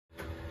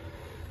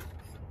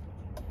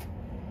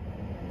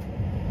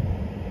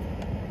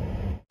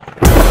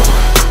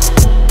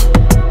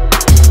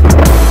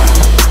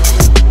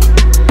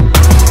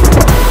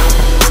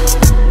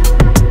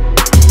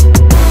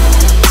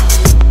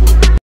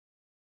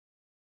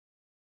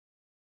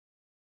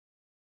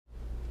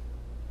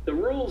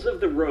rules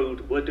of the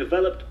road were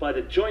developed by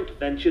the joint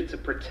venture to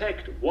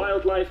protect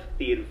wildlife,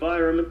 the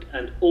environment,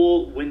 and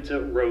all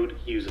winter road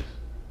users.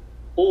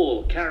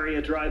 All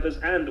carrier drivers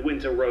and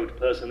winter road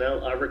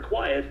personnel are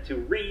required to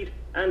read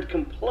and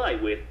comply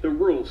with the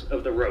rules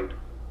of the road.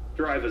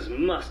 Drivers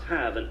must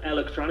have an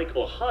electronic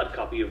or hard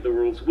copy of the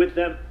rules with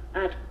them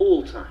at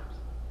all times.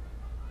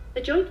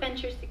 The joint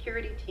venture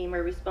security team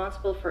are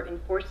responsible for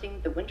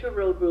enforcing the winter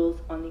road rules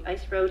on the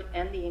ice road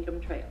and the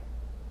Ingham Trail.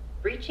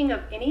 Breaching of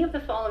any of the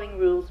following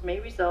rules may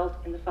result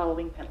in the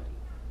following penalty.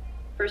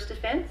 First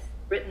offense,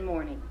 written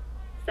warning.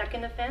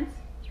 Second offense,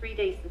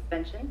 3-day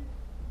suspension.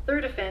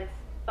 Third offense,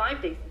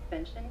 5-day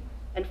suspension.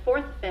 And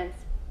fourth offense,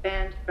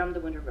 banned from the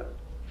winter road.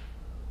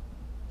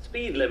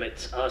 Speed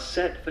limits are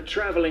set for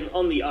traveling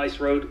on the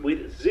ice road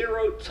with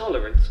zero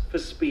tolerance for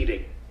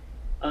speeding.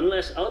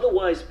 Unless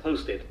otherwise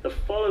posted, the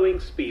following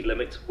speed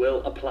limits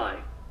will apply.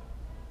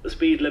 The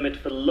speed limit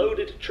for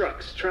loaded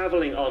trucks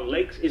traveling on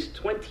lakes is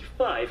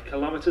 25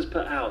 kilometers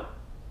per hour.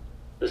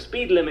 The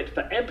speed limit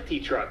for empty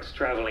trucks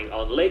traveling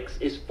on lakes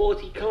is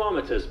 40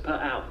 kilometers per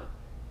hour.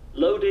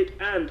 Loaded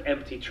and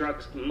empty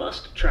trucks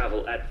must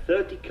travel at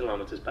 30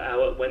 kilometers per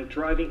hour when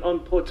driving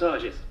on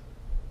portages.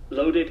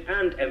 Loaded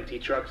and empty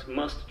trucks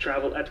must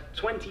travel at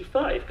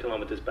 25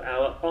 kilometers per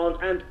hour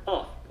on and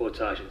off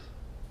portages.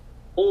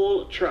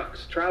 All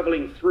trucks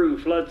traveling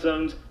through flood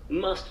zones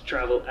must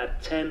travel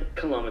at 10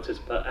 kilometers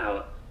per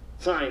hour.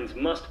 Signs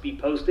must be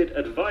posted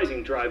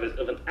advising drivers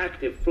of an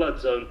active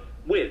flood zone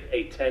with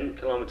a 10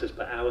 kilometers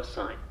per hour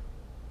sign.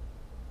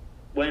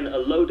 When a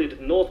loaded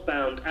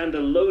northbound and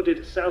a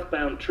loaded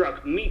southbound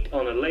truck meet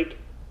on a lake,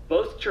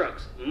 both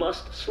trucks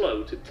must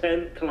slow to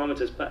 10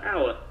 kilometers per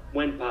hour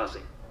when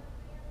passing.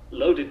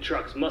 Loaded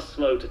trucks must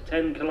slow to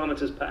 10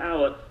 kilometers per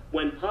hour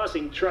when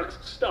passing trucks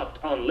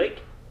stopped on lake,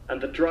 and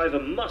the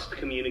driver must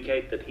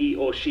communicate that he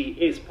or she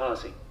is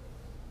passing.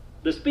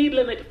 The speed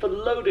limit for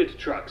loaded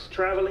trucks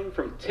traveling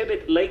from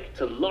Tibbet Lake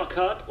to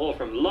Lockhart or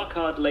from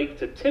Lockhart Lake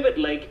to Tibbet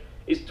Lake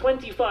is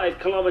 25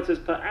 kilometers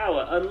per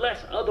hour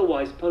unless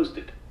otherwise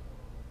posted.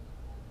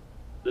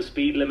 The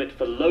speed limit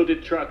for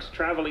loaded trucks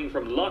traveling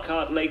from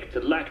Lockhart Lake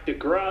to Lac de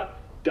Gras,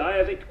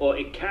 Diavik or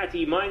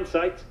Ekati mine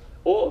sites,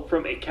 or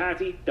from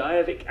Ekati,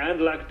 Diavik and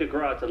Lac de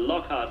Gras to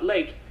Lockhart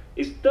Lake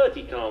is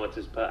 30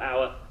 kilometers per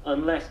hour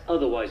unless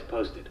otherwise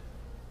posted.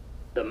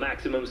 The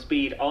maximum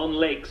speed on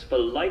lakes for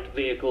light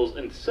vehicles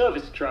and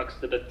service trucks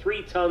that are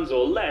 3 tons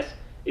or less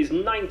is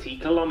 90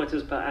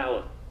 kilometers per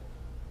hour.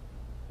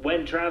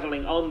 When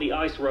traveling on the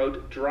ice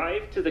road,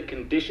 drive to the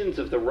conditions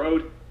of the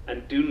road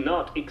and do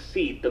not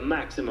exceed the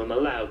maximum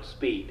allowed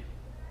speed.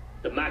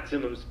 The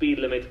maximum speed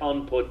limit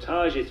on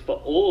portages for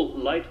all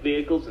light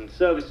vehicles and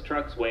service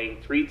trucks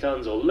weighing 3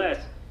 tons or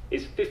less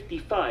is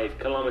 55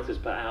 kilometers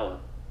per hour.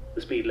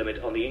 The speed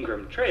limit on the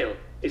Ingham Trail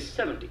is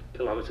 70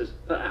 kilometers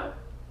per hour.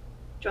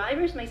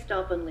 Drivers may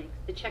stop on lakes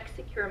to check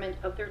securement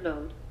of their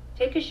load,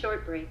 take a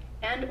short break,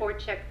 and or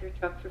check their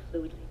truck for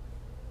fluid leaks.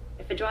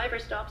 If a driver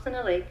stops on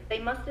a lake, they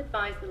must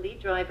advise the lead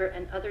driver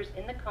and others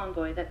in the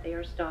convoy that they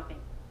are stopping.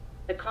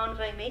 The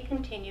convoy may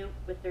continue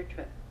with their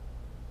trip.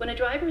 When a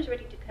driver is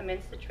ready to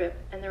commence the trip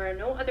and there are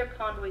no other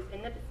convoys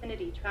in the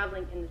vicinity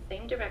traveling in the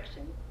same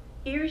direction,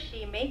 he or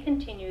she may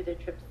continue their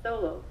trip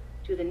solo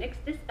to the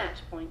next dispatch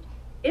point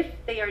if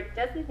they are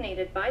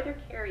designated by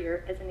their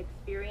carrier as an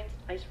experienced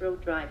ice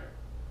road driver.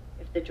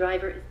 If the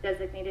driver is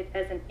designated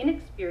as an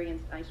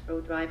inexperienced ice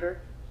road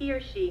driver, he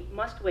or she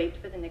must wait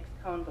for the next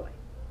convoy.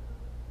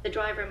 The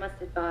driver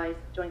must advise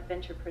joint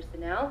venture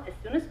personnel as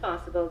soon as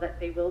possible that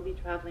they will be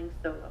traveling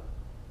solo.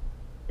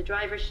 The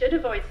driver should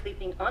avoid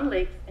sleeping on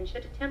lakes and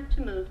should attempt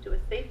to move to a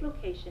safe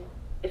location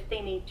if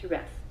they need to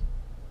rest.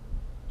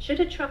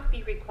 Should a truck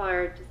be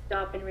required to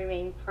stop and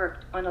remain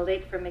parked on a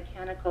lake for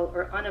mechanical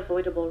or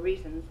unavoidable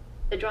reasons,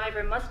 the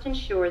driver must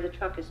ensure the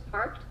truck is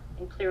parked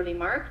and clearly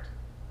marked,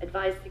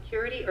 advise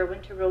security or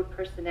winter road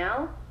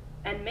personnel,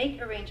 and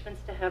make arrangements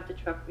to have the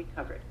truck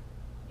recovered.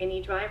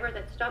 Any driver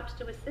that stops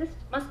to assist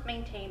must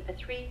maintain a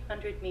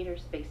 300-meter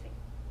spacing.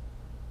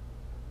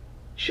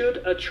 Should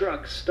a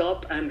truck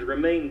stop and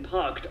remain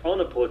parked on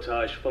a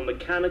portage for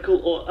mechanical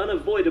or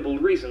unavoidable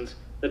reasons,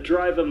 the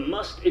driver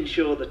must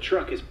ensure the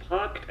truck is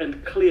parked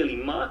and clearly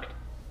marked,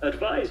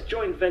 advise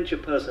joint venture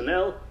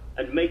personnel,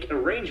 and make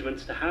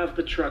arrangements to have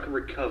the truck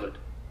recovered.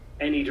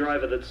 Any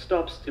driver that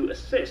stops to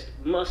assist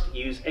must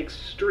use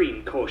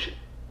extreme caution.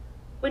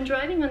 When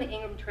driving on the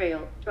Ingham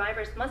Trail,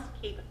 drivers must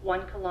keep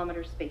 1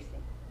 kilometer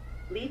spacing.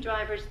 Lead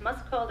drivers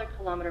must call their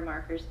kilometer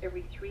markers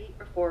every 3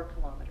 or 4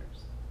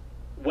 kilometers.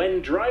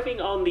 When driving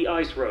on the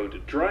ice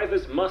road,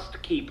 drivers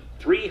must keep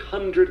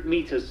 300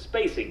 meters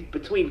spacing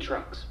between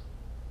trucks.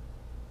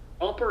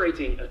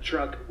 Operating a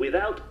truck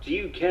without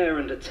due care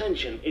and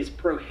attention is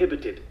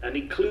prohibited and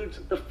includes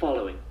the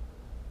following: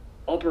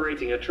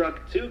 operating a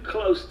truck too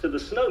close to the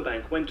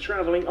snowbank when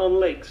traveling on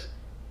lakes,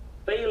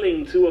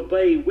 failing to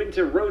obey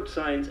winter road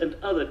signs and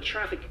other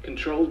traffic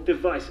control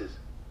devices,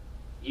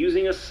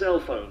 using a cell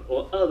phone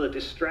or other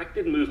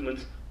distracted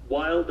movements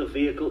while the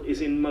vehicle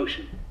is in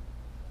motion,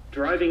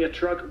 driving a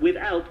truck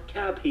without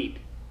cab heat,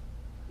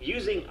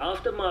 using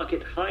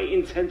aftermarket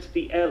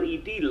high-intensity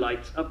LED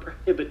lights are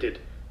prohibited.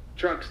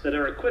 Trucks that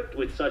are equipped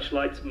with such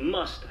lights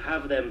must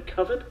have them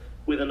covered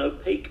with an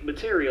opaque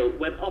material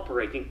when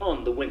operating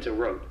on the winter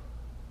road.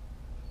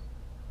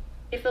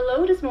 If a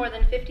load is more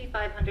than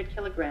 5,500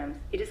 kilograms,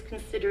 it is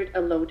considered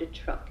a loaded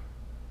truck.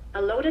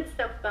 A loaded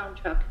southbound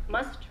truck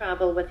must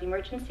travel with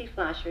emergency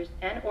flashers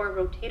and/or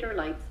rotator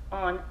lights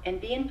on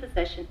and be in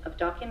possession of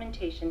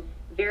documentation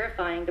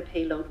verifying the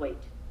payload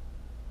weight.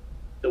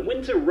 The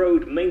winter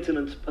road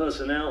maintenance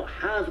personnel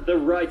have the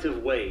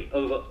right-of-way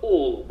over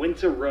all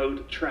winter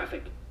road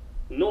traffic.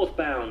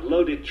 Northbound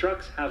loaded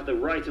trucks have the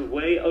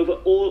right-of-way over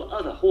all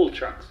other haul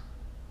trucks.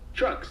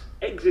 Trucks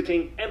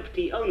exiting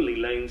empty-only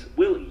lanes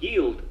will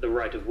yield the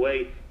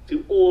right-of-way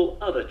to all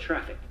other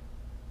traffic.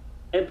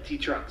 Empty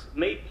trucks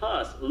may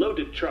pass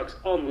loaded trucks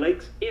on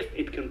lakes if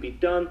it can be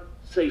done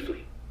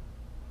safely.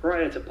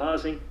 Prior to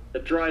passing, the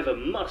driver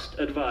must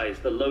advise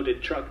the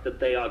loaded truck that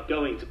they are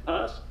going to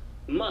pass,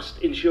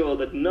 must ensure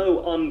that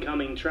no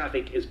oncoming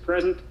traffic is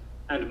present,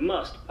 and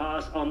must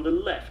pass on the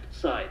left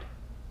side.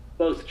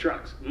 Both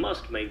trucks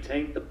must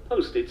maintain the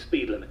posted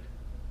speed limit.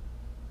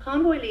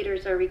 Convoy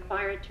leaders are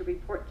required to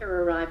report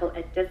their arrival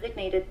at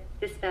designated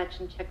dispatch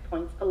and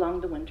checkpoints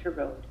along the winter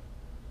road.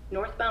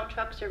 Northbound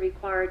trucks are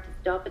required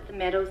to stop at the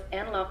Meadows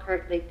and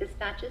Lockhart Lake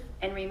dispatches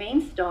and remain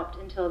stopped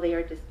until they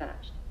are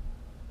dispatched.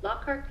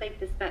 Lockhart Lake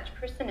dispatch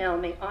personnel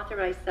may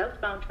authorize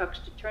southbound trucks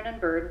to turn and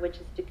burn, which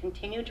is to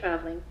continue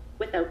traveling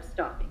without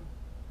stopping.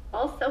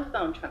 All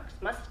southbound trucks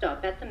must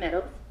stop at the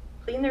Meadows,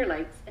 clean their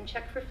lights, and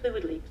check for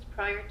fluid leaks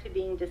prior to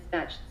being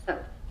dispatched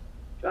south.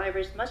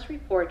 Drivers must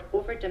report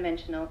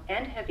over-dimensional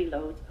and heavy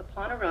loads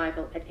upon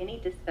arrival at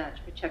any dispatch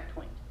or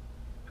checkpoint.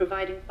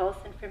 Providing false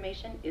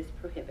information is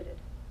prohibited.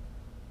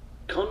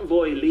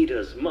 Convoy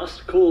leaders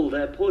must call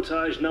their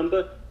portage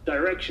number,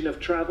 direction of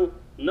travel,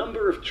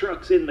 number of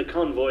trucks in the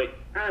convoy,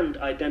 and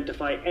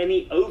identify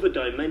any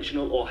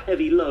over-dimensional or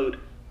heavy load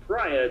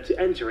prior to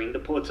entering the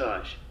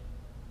portage.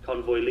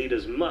 Convoy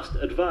leaders must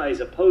advise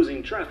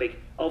opposing traffic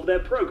of their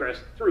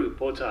progress through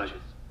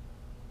portages.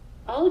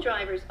 All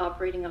drivers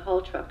operating a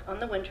haul truck on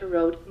the winter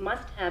road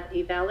must have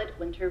a valid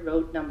winter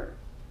road number.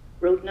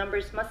 Road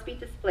numbers must be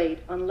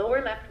displayed on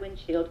lower left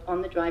windshield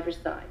on the driver's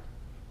side.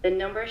 The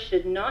number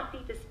should not be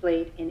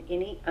displayed in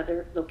any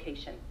other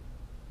location.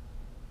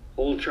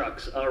 Haul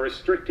trucks are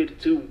restricted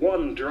to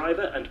one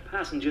driver and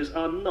passengers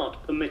are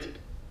not permitted.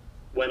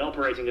 When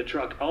operating a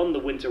truck on the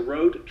winter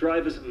road,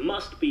 drivers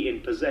must be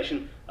in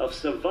possession of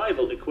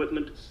survival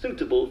equipment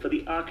suitable for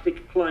the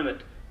Arctic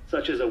climate,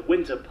 such as a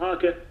winter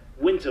parka,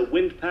 winter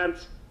wind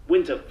pants,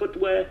 winter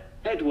footwear,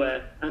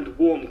 headwear, and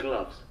warm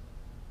gloves.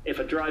 If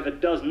a driver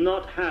does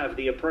not have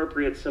the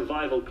appropriate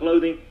survival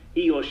clothing,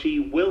 he or she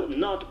will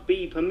not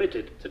be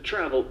permitted to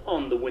travel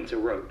on the winter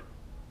road.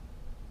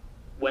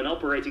 When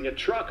operating a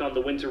truck on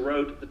the winter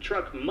road, the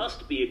truck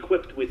must be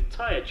equipped with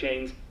tire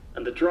chains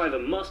and the driver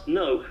must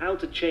know how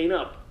to chain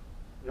up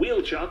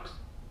wheel chocks,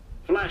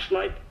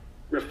 flashlight,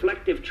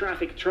 reflective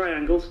traffic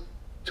triangles,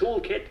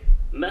 toolkit,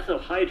 methyl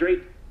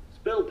hydrate,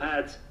 spill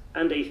pads,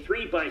 and a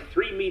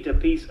 3x3 meter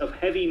piece of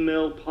heavy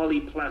mill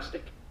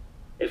polyplastic.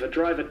 If a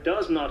driver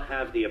does not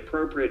have the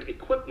appropriate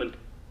equipment,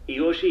 he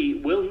or she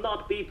will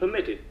not be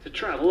permitted to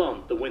travel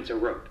on the winter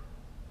road.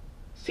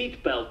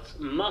 Seat belts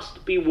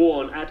must be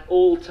worn at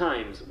all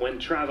times when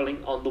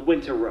traveling on the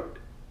winter road.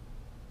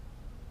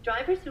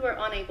 Drivers who are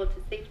unable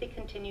to safely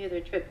continue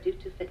their trip due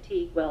to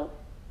fatigue will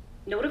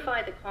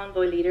notify the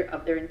convoy leader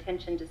of their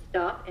intention to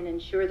stop and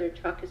ensure their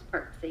truck is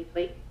parked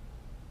safely,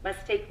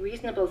 must take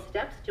reasonable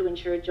steps to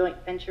ensure joint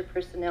venture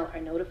personnel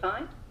are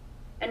notified,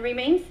 and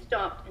remain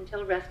stopped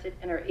until rested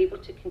and are able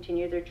to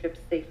continue their trip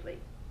safely.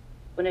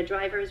 When a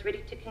driver is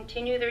ready to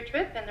continue their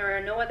trip and there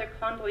are no other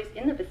convoys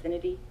in the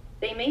vicinity,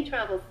 they may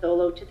travel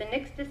solo to the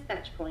next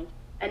dispatch point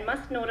and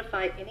must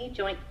notify any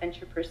joint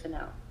venture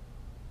personnel.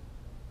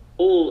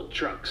 All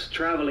trucks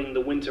traveling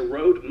the winter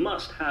road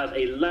must have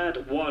a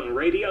LAD-1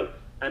 radio,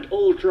 and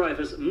all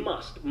drivers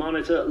must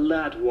monitor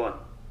LAD-1.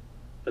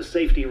 For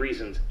safety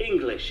reasons,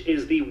 English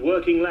is the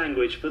working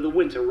language for the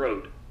winter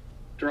road.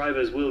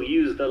 Drivers will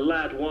use the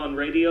LAD-1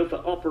 radio for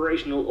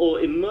operational or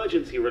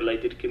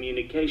emergency-related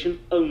communication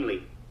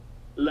only.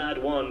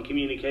 LAD-1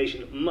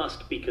 communication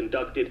must be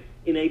conducted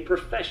in a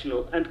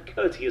professional and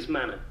courteous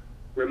manner.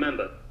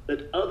 Remember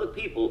that other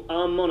people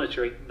are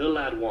monitoring the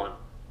LAD-1.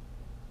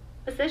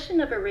 Possession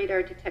of a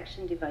radar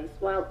detection device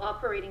while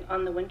operating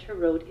on the winter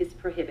road is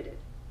prohibited.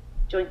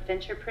 Joint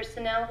venture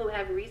personnel who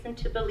have reason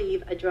to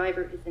believe a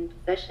driver is in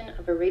possession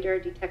of a radar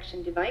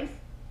detection device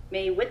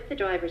may, with the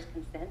driver's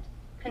consent,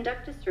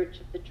 conduct a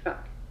search of the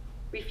truck.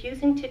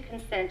 Refusing to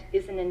consent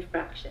is an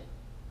infraction.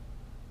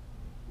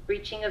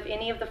 Breaching of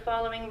any of the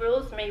following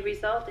rules may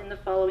result in the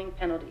following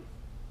penalties.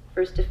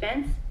 First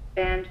offense,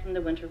 banned from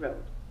the winter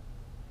road.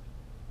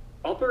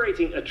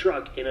 Operating a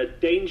truck in a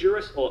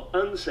dangerous or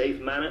unsafe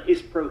manner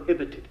is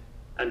prohibited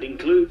and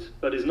includes,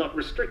 but is not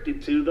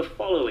restricted to, the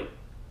following.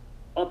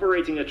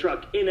 Operating a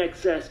truck in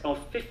excess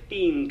of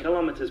 15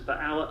 kilometers per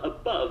hour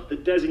above the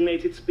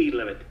designated speed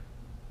limit.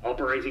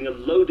 Operating a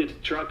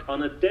loaded truck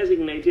on a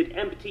designated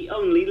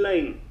empty-only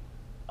lane.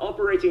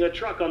 Operating a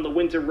truck on the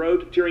winter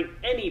road during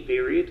any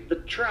period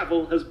that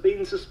travel has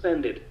been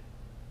suspended.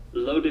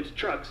 Loaded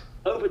trucks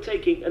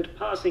overtaking and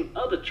passing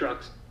other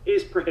trucks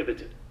is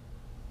prohibited.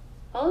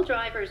 All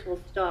drivers will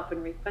stop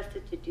when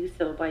requested to do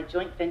so by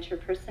joint venture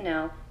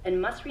personnel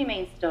and must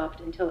remain stopped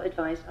until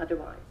advised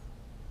otherwise.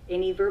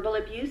 Any verbal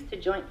abuse to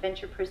joint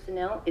venture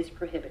personnel is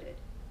prohibited.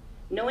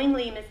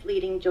 Knowingly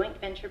misleading joint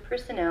venture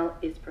personnel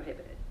is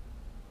prohibited.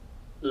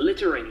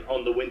 Littering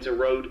on the winter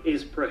road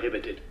is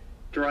prohibited.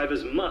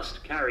 Drivers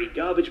must carry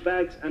garbage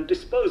bags and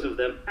dispose of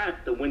them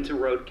at the winter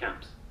road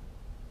camps.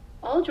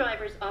 All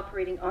drivers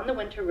operating on the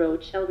winter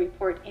road shall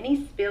report any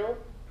spill,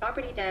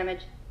 property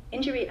damage,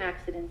 injury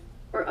accidents,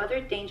 or other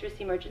dangerous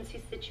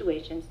emergency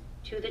situations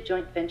to the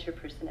joint venture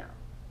personnel.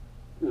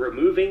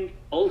 Removing,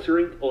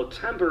 altering, or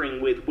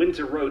tampering with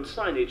winter road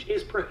signage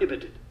is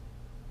prohibited.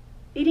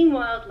 Feeding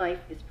wildlife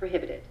is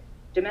prohibited.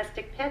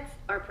 Domestic pets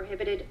are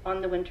prohibited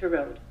on the winter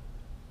road.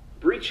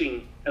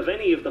 Breaching of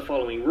any of the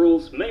following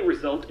rules may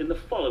result in the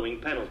following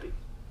penalties.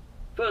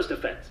 First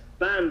offense,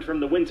 banned from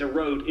the winter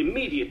road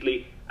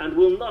immediately and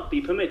will not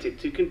be permitted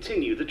to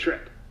continue the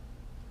trip.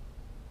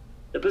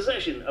 The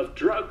possession of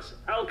drugs,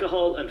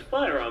 alcohol, and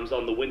firearms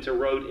on the winter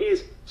road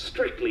is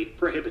strictly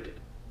prohibited.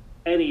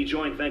 Any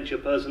joint venture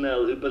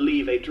personnel who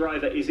believe a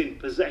driver is in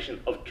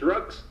possession of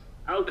drugs,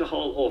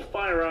 alcohol, or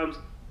firearms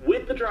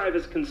with the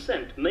driver's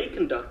consent may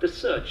conduct a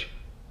search.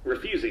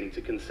 Refusing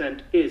to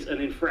consent is an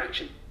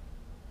infraction.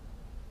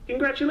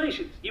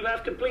 Congratulations, you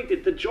have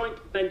completed the joint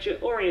venture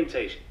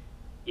orientation.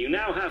 You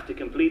now have to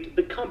complete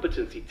the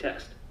competency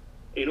test.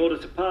 In order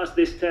to pass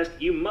this test,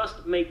 you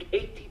must make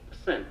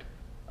 80%.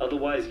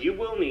 Otherwise, you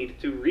will need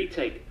to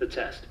retake the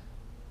test.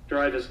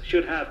 Drivers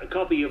should have a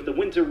copy of the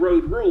winter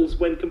road rules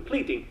when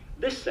completing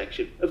this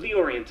section of the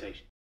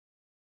orientation.